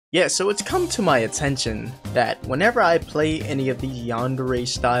Yeah, so it's come to my attention that whenever I play any of these Yandere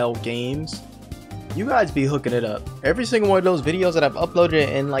style games, you guys be hooking it up. Every single one of those videos that I've uploaded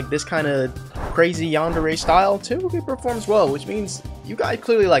in like this kind of crazy Yandere style typically performs well, which means you guys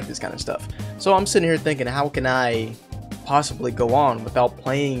clearly like this kind of stuff. So I'm sitting here thinking, how can I possibly go on without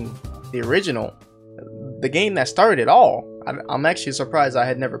playing the original, the game that started it all? I'm actually surprised I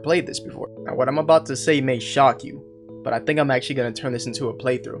had never played this before. Now, what I'm about to say may shock you, but I think I'm actually going to turn this into a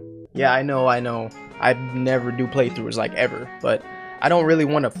playthrough. Yeah, I know. I never do playthroughs like ever, but I don't really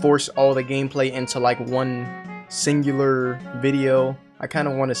want to force all the gameplay into like one singular video. I kind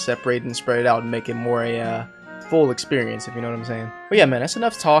of want to separate and spread it out and make it more a full experience, if you know what I'm saying. But yeah, man, that's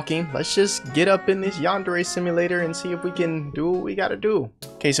enough talking. Let's just get up in this Yandere Simulator and see if we can do what we gotta do.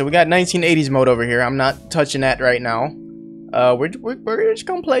 Okay, so we got 1980s mode over here. I'm not touching that right now. We're just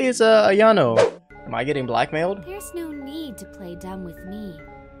gonna play as Ayano. Am I getting blackmailed? There's no need to play dumb with me.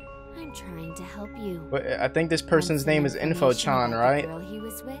 I'm trying to help you. I think this person's name is Info-chan, right? The girl he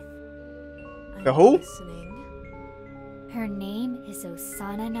was with? The who? Listening. Her name is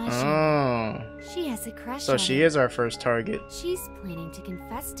Osana Nashima. Oh. She has a crush So on she him. is our first target. She's planning to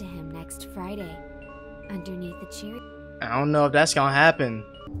confess to him next Friday, underneath the cherry. I don't know if that's gonna happen.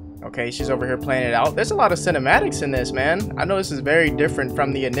 Okay, she's over here playing it out. There's a lot of cinematics in this, man. I know this is very different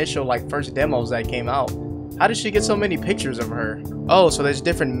from the initial like first demos that came out. How did she get so many pictures of her? Oh, so there's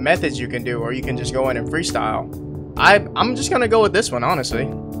different methods you can do, or you can just go in and freestyle. I'm just gonna go with this one, honestly.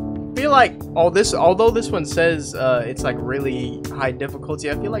 I feel like although this one says it's like really high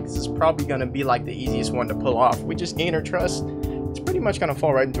difficulty, I feel like this is probably gonna be like the easiest one to pull off. We just gain her trust. It's pretty much gonna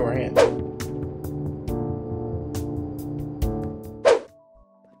fall right into our hands.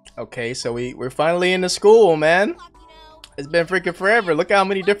 Okay, so we're finally in the school, man. It's been freaking forever. Look how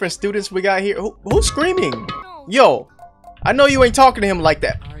many different students we got here. Who's screaming? Yo, I know you ain't talking to him like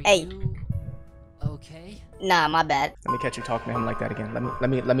that. Hey. Okay. Nah, my bad. Let me catch you talking to him like that again. Let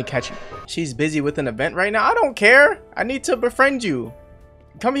me catch you. She's busy with an event right now. I don't care. I need to befriend you.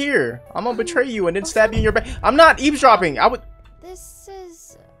 Come here. I'm gonna betray you and then stab you in your back. I'm not eavesdropping. I would. This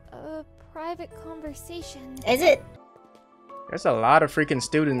is a private conversation. Is it? There's a lot of freaking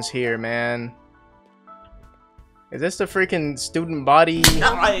students here, man. Is this the freaking student body? Do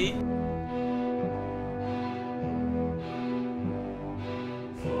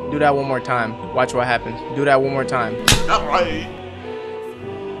that one more time. Watch what happens. Do that one more time.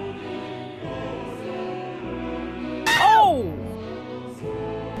 Oh!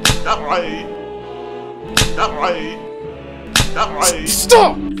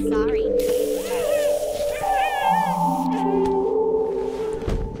 Stop! Sorry.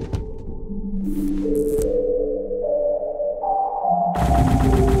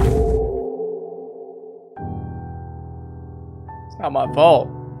 It's not my fault.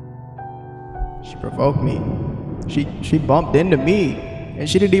 She provoked me. She bumped into me and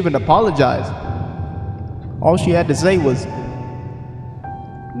she didn't even apologize. All she had to say was,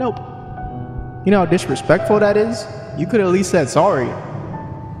 nope. You know how disrespectful that is? You could at least said sorry.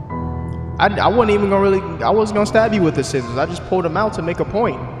 I wasn't even gonna I wasn't gonna stab you with the scissors. I just pulled them out to make a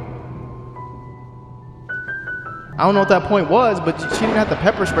point. I don't know what that point was, but she didn't have to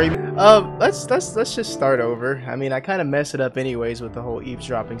pepper spray me. Let's just start over. I mean, I kind of messed it up anyways with the whole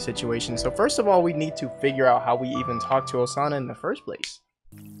eavesdropping situation. So first of all, we need to figure out how we even talk to Osana in the first place.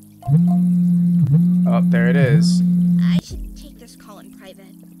 Oh, there it is. I should take this call in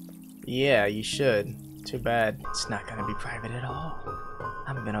private. Yeah, you should. Too bad. It's not gonna be private at all.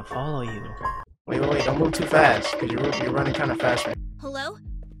 I'm gonna follow you. Wait, don't move too fast, because you're running kind of fast right now. Hello?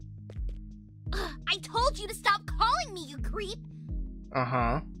 I told you to stop calling me, you creep!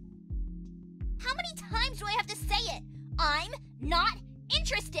 Uh-huh. How many times do I have to say it? I'm not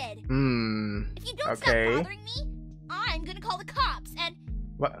interested! If you don't stop bothering me, I'm gonna call the cops and...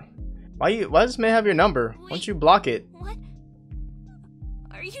 What? Why does this man have your number? Why don't you block it? What?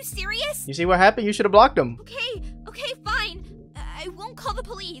 Are you serious? You see what happened? You should have blocked him. Okay, fine. I won't call the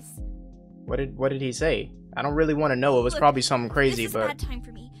police. What did he say? I don't really want to know. It was probably something crazy, this is but... a bad time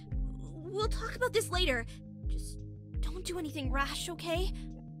for me. We'll talk about this later. Just don't do anything rash, okay?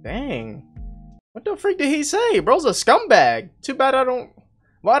 Dang. What the freak did he say? Bro's a scumbag. Too bad I don't...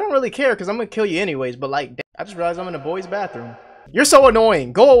 Well, I don't really care because I'm going to kill you anyways, but like, I just realized I'm in a boy's bathroom. You're so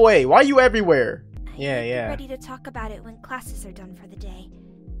annoying. Go away. Why are you everywhere? Yeah. Ready to talk about it when classes are done for the day.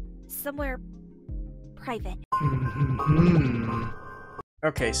 Somewhere private.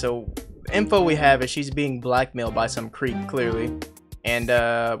 Okay, so info we have is she's being blackmailed by some creep, clearly. And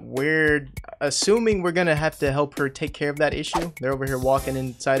we're assuming we're gonna have to help her take care of that issue. They're over here walking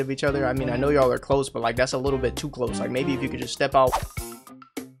inside of each other. I mean, I know y'all are close, but like that's a little bit too close. Like maybe if you could just step out.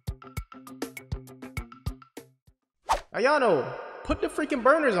 Ayano, put the freaking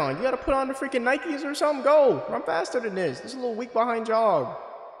burners on. You gotta put on the freaking Nikes or something. Go. Run faster than this. This is a little weak behind jog.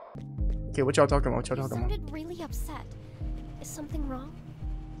 Okay, what y'all talking about? What y'all talking about? You sounded really upset. Is something wrong?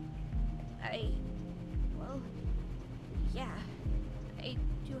 Well, yeah. I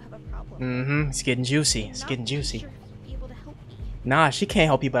do have a problem. Mm-hmm. It's getting juicy. It's getting juicy. Sure you'd be able to help me. Nah, she can't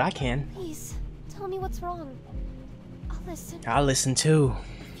help you, but I can. Please, tell me what's wrong. I'll listen. I'll listen too.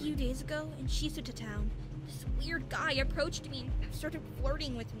 A few days ago, in Shisuta Town, this weird guy approached me and started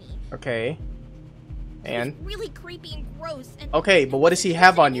flirting with me. Okay. And? It was really creepy and gross. And okay, but what does he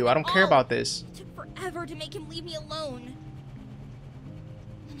have on you? I don't care about this. It took forever to make him leave me alone.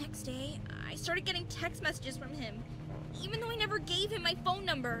 The next day, I started getting text messages from him, even though I never gave him my phone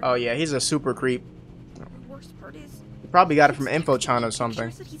number. Oh yeah, he's a super creep. The worst part is, You probably got it from InfoChan or something.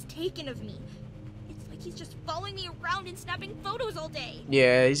 pictures that he's taken of me. It's like he's just following me around and snapping photos all day.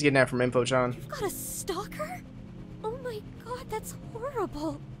 Yeah, he's getting that from InfoChan. You've got a stalker? Oh my god, that's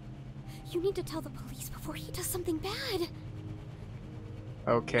horrible. You need to tell the police before he does something bad.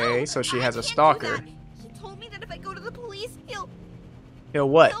 Okay, No, so she I has a can't do stalker. that. He told me that if I go to the police, He'll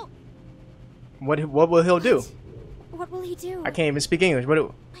what? he'll What will he do? What will he do? I can't even speak English.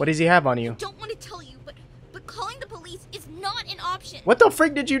 What does he have on you? don't want to tell you, but calling the police is not an option. What the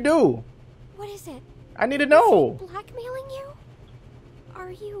freak did you do? What is it? I need to Is know. he blackmailing you?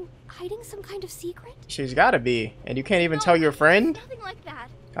 Are you hiding some kind of secret? She's gotta be. And you can't even No, tell your friend? Nothing like that.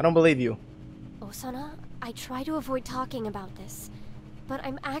 I don't believe you. Osana, I try to avoid talking about this, but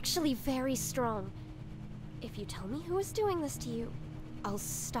I'm actually very strong. If you tell me who is doing this to you, I'll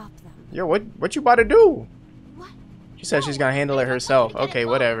stop them. Yo, what you about to do? What? She said she's gonna handle it herself. Okay,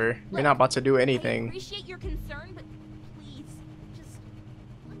 whatever. We're not about to do anything. I appreciate your concern, but please, just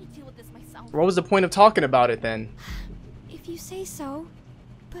let me deal with this myself. What was the point of talking about it then? If you say so,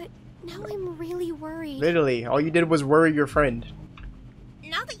 but now I'm really worried. Literally, all you did was worry your friend.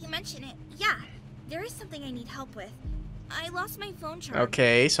 Now that you mention it, yeah, there is something I need help with. I lost my phone charger.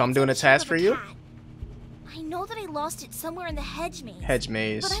 Okay, so I'm doing a It's in the shape task of for a you? cat. I know that I lost it somewhere in the hedge maze. Hedge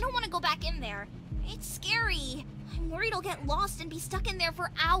maze. But I don't want to go back in there. It's scary. I'm worried I'll get lost and be stuck in there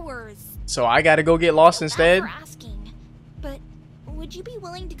for hours. So I gotta go get lost Feel bad instead? for asking, but would you be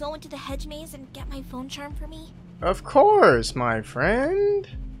willing to go into the hedge maze and get my phone charm for me? Of course, my friend.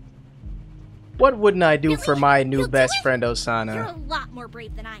 What wouldn't I do Really? for my new You'll do best it? friend You're Osana? a lot more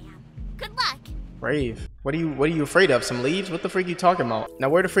brave than I am. Good luck. Brave. What are you afraid of? Some leaves? What the freak are you talking about? Now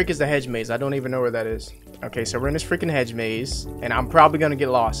where the freak is the hedge maze? I don't even know where that is. Okay, so we're in this freaking hedge maze, and I'm probably gonna get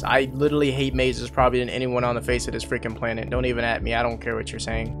lost. I literally hate mazes probably than anyone on the face of this freaking planet. Don't even at me. I don't care what you're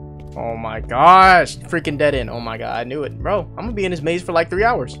saying. Oh my gosh. Freaking dead end. Oh my god, I knew it. Bro, I'm gonna be in this maze for like 3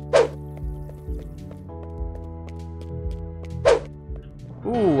 hours.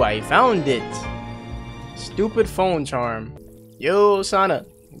 Ooh, I found it. Stupid phone charm. Yo, Sana.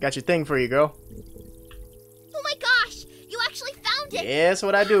 Got your thing for you, girl. Oh my gosh! You actually found it! Yeah, that's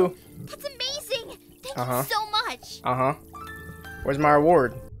what I do. That's amazing! Thank Uh-huh. you so much! Uh-huh. Where's my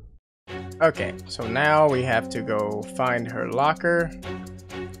reward? Okay, so now we have to go find her locker.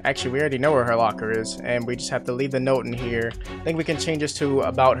 Actually, we already know where her locker is, and we just have to leave the note in here. I think we can change this to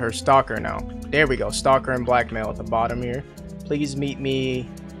about her stalker now. There we go, stalker and blackmail at the bottom here. Please meet me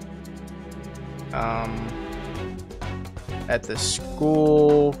at the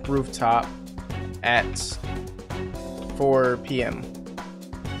school rooftop at 4 p.m.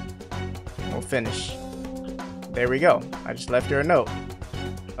 We'll finish. There we go. I just left her a note.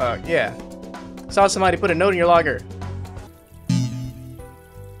 Yeah. Saw somebody put a note in your locker.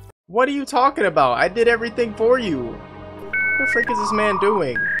 What are you talking about? I did everything for you. What the frick is this man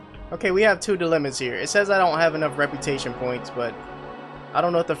doing? Okay, we have 2 dilemmas here. It says I don't have enough reputation points, but I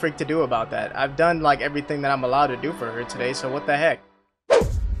don't know what the frick to do about that. I've done like everything that I'm allowed to do for her today, so what the heck?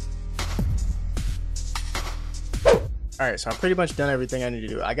 Alright, so I've pretty much done everything I need to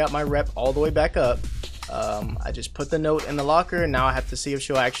do. I got my rep all the way back up. I just put the note in the locker, and now I have to see if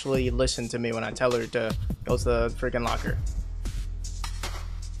she'll actually listen to me when I tell her to go to the freaking locker.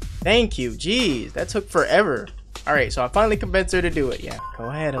 Thank you. Jeez, that took forever. Alright, so I finally convinced her to do it. Yeah, go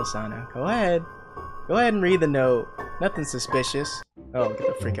ahead, Osana. Go ahead. Go ahead and read the note. Nothing suspicious. Oh, get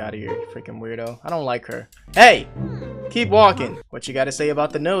the freak out of here, you freaking weirdo. I don't like her. Hey! Keep walking. What you gotta say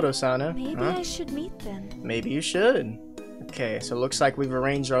about the note, Osana? Maybe Huh? I should meet them. Maybe you should. Okay, so it looks like we've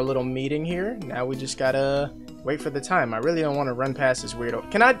arranged our little meeting here. Now we just gotta wait for the time. I really don't want to run past this weirdo.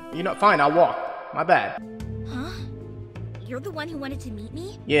 Can I? You know, fine, I'll walk. My bad. Huh? You're the one who wanted to meet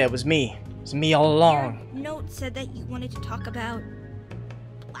me? Yeah, it was me. It was me all along. Your note said that you wanted to talk about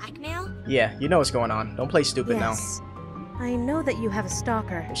blackmail? Yeah, you know what's going on. Don't play stupid now. I know that you have a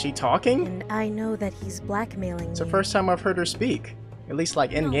stalker. Is she talking? And I know that he's blackmailing It's you. the first time I've heard her speak. At least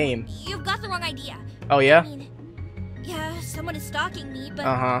like in game. You've got the wrong idea. Oh yeah? I mean, yeah, someone is stalking me,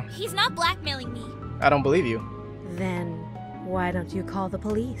 but he's not blackmailing me. I don't believe you. Then why don't you call the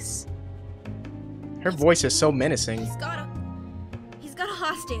police? Her voice is so menacing. He's got a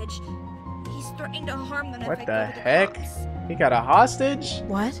hostage. He's threatening to harm them if I What go the to the heck? cops. He got a hostage?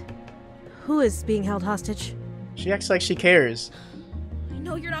 What? Who is being held hostage? She acts like she cares. I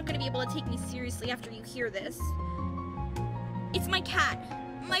know you're not gonna be able to take me seriously after you hear this. It's my cat.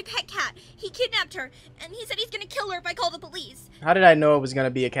 My pet cat. He kidnapped her, and he said he's gonna kill her if I call the police. How did I know it was gonna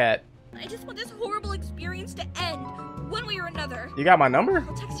be a cat? I just want this horrible experience to end, one way or another. You got my number?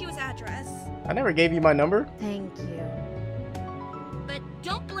 I'll text you his address. I never gave you my number. Thank you. But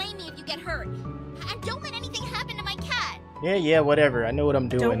don't blame me if you get hurt. And don't let anything happen to my cat. Yeah, whatever. I know what I'm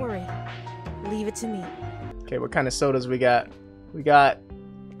doing. Don't worry. Leave it to me. Okay, what kind of sodas we got? We got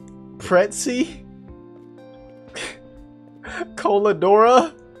Pretzi, Cola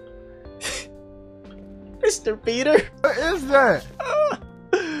Dora, Mr. Peter. What is that?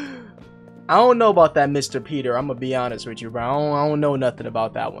 I don't know about that Mr. Peter. I'm gonna be honest with you, bro. I don't know nothing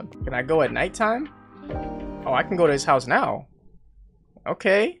about that one. Can I go at nighttime? Oh, I can go to his house now.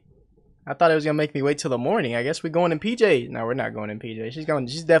 Okay. I thought it was gonna make me wait till the morning. I guess we're going in PJs. No, we're not going in PJs.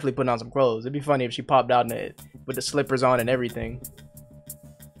 She's definitely putting on some clothes. It'd be funny if she popped out in it with the slippers on and everything.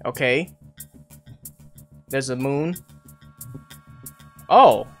 Okay. There's a moon.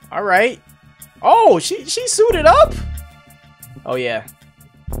 Oh, all right. Oh, she suited up. Oh yeah.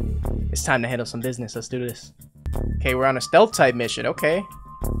 It's time to handle some business. Let's do this. Okay, we're on a stealth type mission. Okay.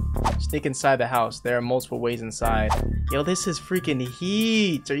 Sneak inside the house. There are multiple ways inside. Yo, this is freaking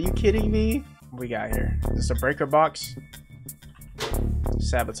heat. Are you kidding me? What we got here? Is this a breaker box?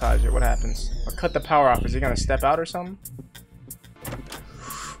 Sabotage it. What happens? I'll cut the power off. Is he gonna step out or something?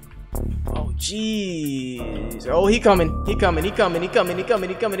 Oh, jeez. Oh, he coming. He coming. He coming. He coming. He coming.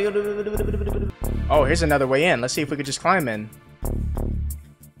 He coming. Oh, here's another way in. Let's see if we could just climb in.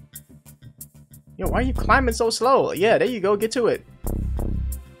 Yo, why are you climbing so slow? Yeah, there you go. Get to it.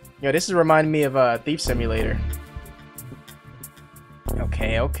 Yo, this is reminding me of Thief Simulator.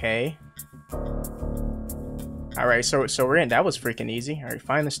 Okay. Alright, so we're in. That was freaking easy. Alright,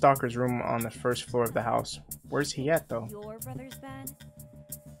 find the stalker's room on the first floor of the house. Where's he at, though? Your brother's bad?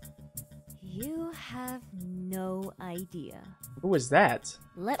 You have no idea. Who is that?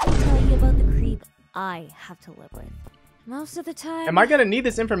 Let me tell you about the creep I have to live with. Most of the time... Am I gonna need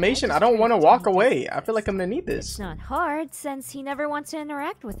this information? I don't want to walk away. I feel like I'm gonna need this. It's not hard, since he never wants to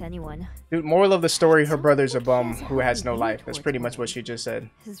interact with anyone. Dude, moral of the story, her brother's a bum who has no life. That's pretty much what she just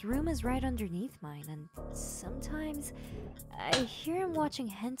said. His room is right underneath mine, and sometimes I hear him watching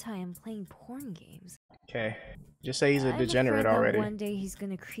hentai and playing porn games. Okay. Just say he's a I'm degenerate afraid that already. one day he's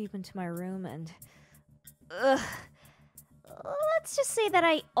gonna creep into my room and... Let's just say that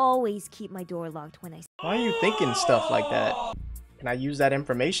I always keep my door locked when I... Why are you thinking stuff like that? Can I use that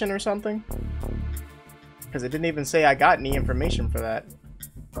information or something? Because it didn't even say I got any information for that.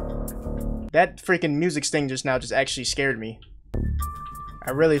 That freaking music sting just now just actually scared me.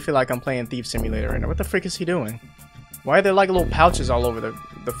 I really feel like I'm playing Thief Simulator right now. What the frick is he doing? Why are there like little pouches all over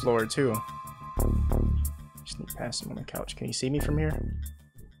the floor too? Sneak past him on the couch. Can you see me from here?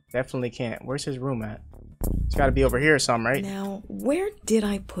 Definitely can't. Where's his room at? It's gotta be over here or something, right? Now, where did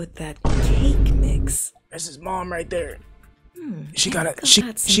I put that cake mix? There's his mom right there. She got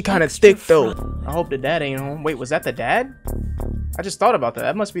kinda thick though. I hope the dad ain't home. Wait, was that the dad? I just thought about that.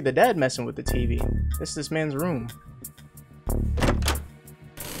 That must be the dad messing with the TV. This is this man's room.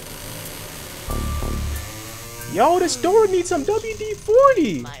 Yo, this door needs some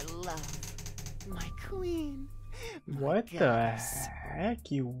WD-40. My love, my queen. What the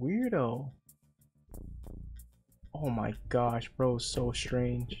heck, you weirdo? Oh my gosh, bro, so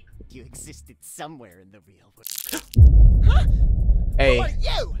strange. You existed somewhere in the real world. Huh? Hey, Who are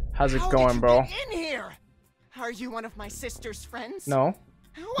you? how's it How going, did you bro? get in here? Are you one of my sister's friends? No.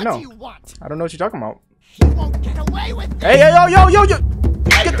 What No. do you want? I don't know what you're talking about. You won't get away with this. Hey, yo!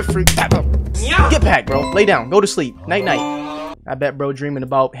 Get the freak. Get back, bro. Lay down. Go to sleep. Night, night. I bet bro dreaming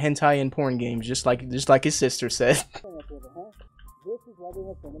about hentai and porn games, just like his sister said.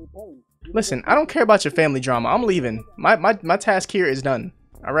 Listen, I don't care about your family drama. I'm leaving. My task here is done.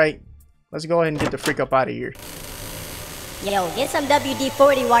 All right, let's go ahead and get the freak up out of here. Yo, get some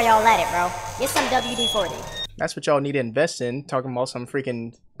WD-40 while y'all at it, bro. Get some WD-40. That's what y'all need to invest in. Talking about some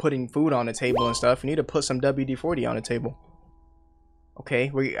freaking putting food on the table and stuff. You need to put some WD-40 on the table.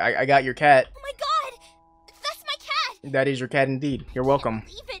 Okay, I got your cat. Oh my god! That's my cat! That is your cat indeed. You're welcome.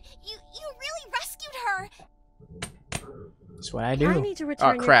 Leave it. You really rescued her. That's what I do. I need to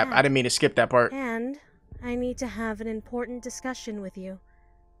return Oh crap, your I didn't mean to skip that part. And I need to have an important discussion with you.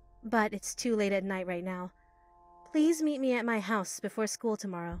 But it's too late at night right now. Please meet me at my house before school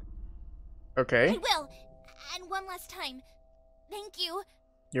tomorrow. Okay. I will. And one last time. Thank you.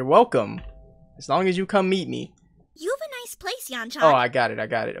 You're welcome. As long as you come meet me. You have a nice place, Yanchan. Oh, I got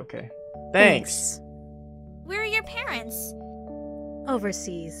it. Okay. Thanks. Where are your parents?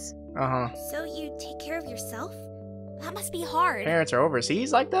 Overseas. Uh-huh. So you take care of yourself? That must be hard. Parents are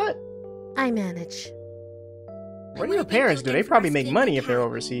overseas like that? I manage. What do your parents do? They probably make money if they're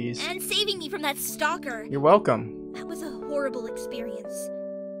overseas. And saving me from that stalker. You're welcome. That was a horrible experience.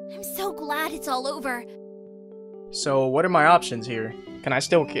 I'm so glad it's all over. So, what are my options here? Can I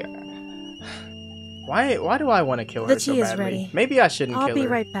still kill? Why do I want to kill her so badly? The tea is ready. Maybe I shouldn't kill her. I'll be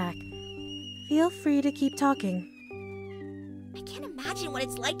right back. Feel free to keep talking. I can't imagine what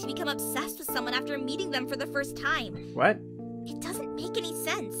it's like to become obsessed with someone after meeting them for the first time. What? It doesn't make any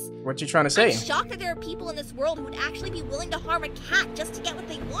sense. What you trying to say? I'm shocked that there are people in this world who would actually be willing to harm a cat just to get what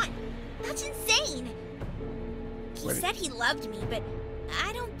they want. That's insane. He said he loved me, but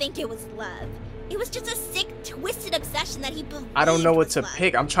I don't think it was love. It was just a sick, twisted obsession that he believed. I don't know what to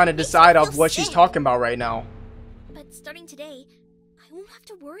pick. I'm trying to decide off what she's talking about right now. But starting today, I won't have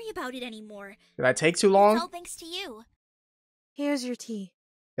to worry about it anymore. Did I take too long? It's all thanks to you. Here's your tea.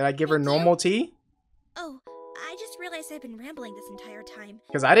 Did I give her normal tea? Oh, I just realized I've been rambling this entire time.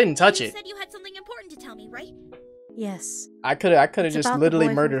 Because I didn't touch You it. said you had something important to tell me, right? Yes. I could have just about the literally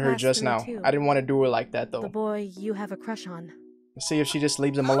boy murdered from her class just 3 now. too. I didn't want to do her like that though. The boy you have a crush on. Let's see if she just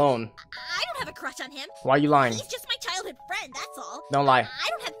leaves him alone. I don't have a crush on him. Why are you lying? He's just my childhood friend, that's all. Don't lie. I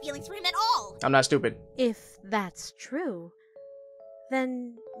don't have feelings for him at all. I'm not stupid. If that's true,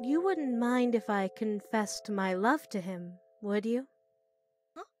 then you wouldn't mind if I confessed my love to him, would you?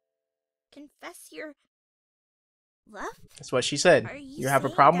 Huh? Confess your love? That's what she said. Are You have a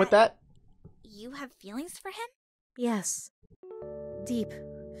saying problem with that? You have feelings for him? Yes. Deep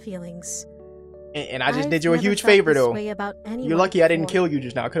feelings. And I just I've did you a never huge felt favor this though. way about You're anyone lucky I didn't before. kill you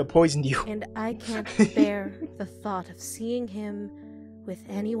just now. I could have poisoned you. And I can't bear the thought of seeing him with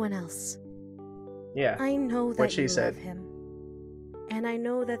anyone else. Yeah. I know what that she you said. love him. And I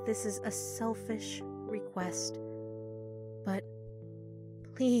know that this is a selfish request. But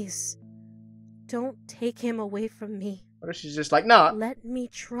please, don't take him away from me. What if she's just like, nah. Let me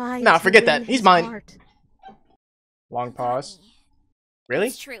try. Nah, to forget win that. He's his mine. heart. Long pause. Really?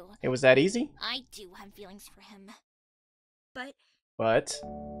 It's true. It was that easy? I do have feelings for him. But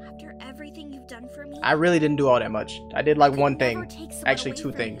After everything you've done for me, I really didn't do all that much. I did like one never thing. take someone Actually, away 2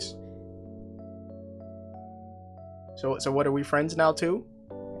 from things. So what are we friends now too?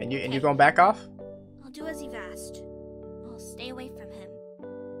 And you're gonna back off? I'll do as you've asked. I'll stay away from him.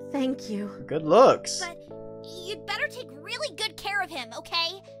 Thank you. Good looks. But you'd better take really good care of him,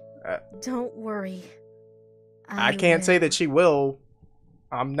 okay? Don't worry. I can't say that she will.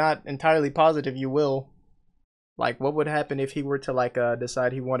 I'm not entirely positive you will. Like, what would happen if he were to like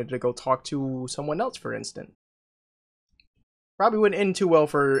decide he wanted to go talk to someone else, for instance? Probably wouldn't end too well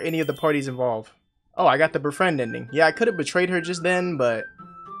for any of the parties involved. Oh, I got the befriend ending. Yeah, I could have betrayed her just then, but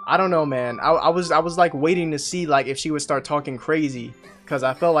I don't know, man. I was like waiting to see like if she would start talking crazy, because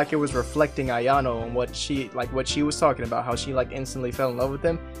I felt like it was reflecting Ayano and what she was talking about, how she like instantly fell in love with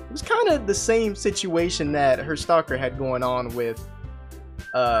him. It was kind of the same situation that her stalker had going on with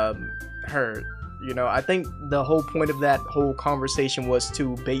her. You know, I think the whole point of that whole conversation was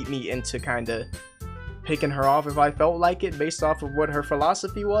to bait me into kind of picking her off if I felt like it based off of what her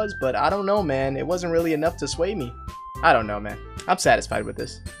philosophy was, but I don't know, man. It wasn't really enough to sway me. I don't know, man. I'm satisfied with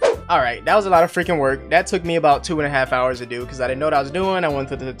this. Alright, that was a lot of freaking work. That took me about 2.5 hours to do because I didn't know what I was doing. I went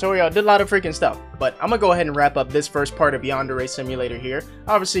through the tutorial, did a lot of freaking stuff. But I'm gonna go ahead and wrap up this first part of Yandere Simulator here.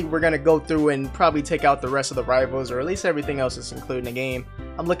 Obviously, we're gonna go through and probably take out the rest of the rivals, or at least everything else that's included in the game.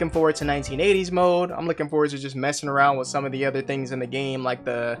 I'm looking forward to 1980s mode. I'm looking forward to just messing around with some of the other things in the game, like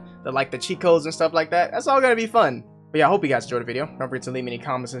the cheat codes and stuff like that. That's all gonna be fun. But yeah, I hope you guys enjoyed the video. Don't forget to leave me any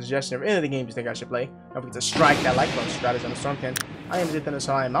comments and suggestions of any of the games you think I should play. Don't forget to strike that like button, subscribe to Thunderstorm. I am Jay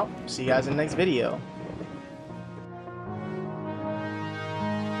Thunderstorm. I am out. See you guys in the next video.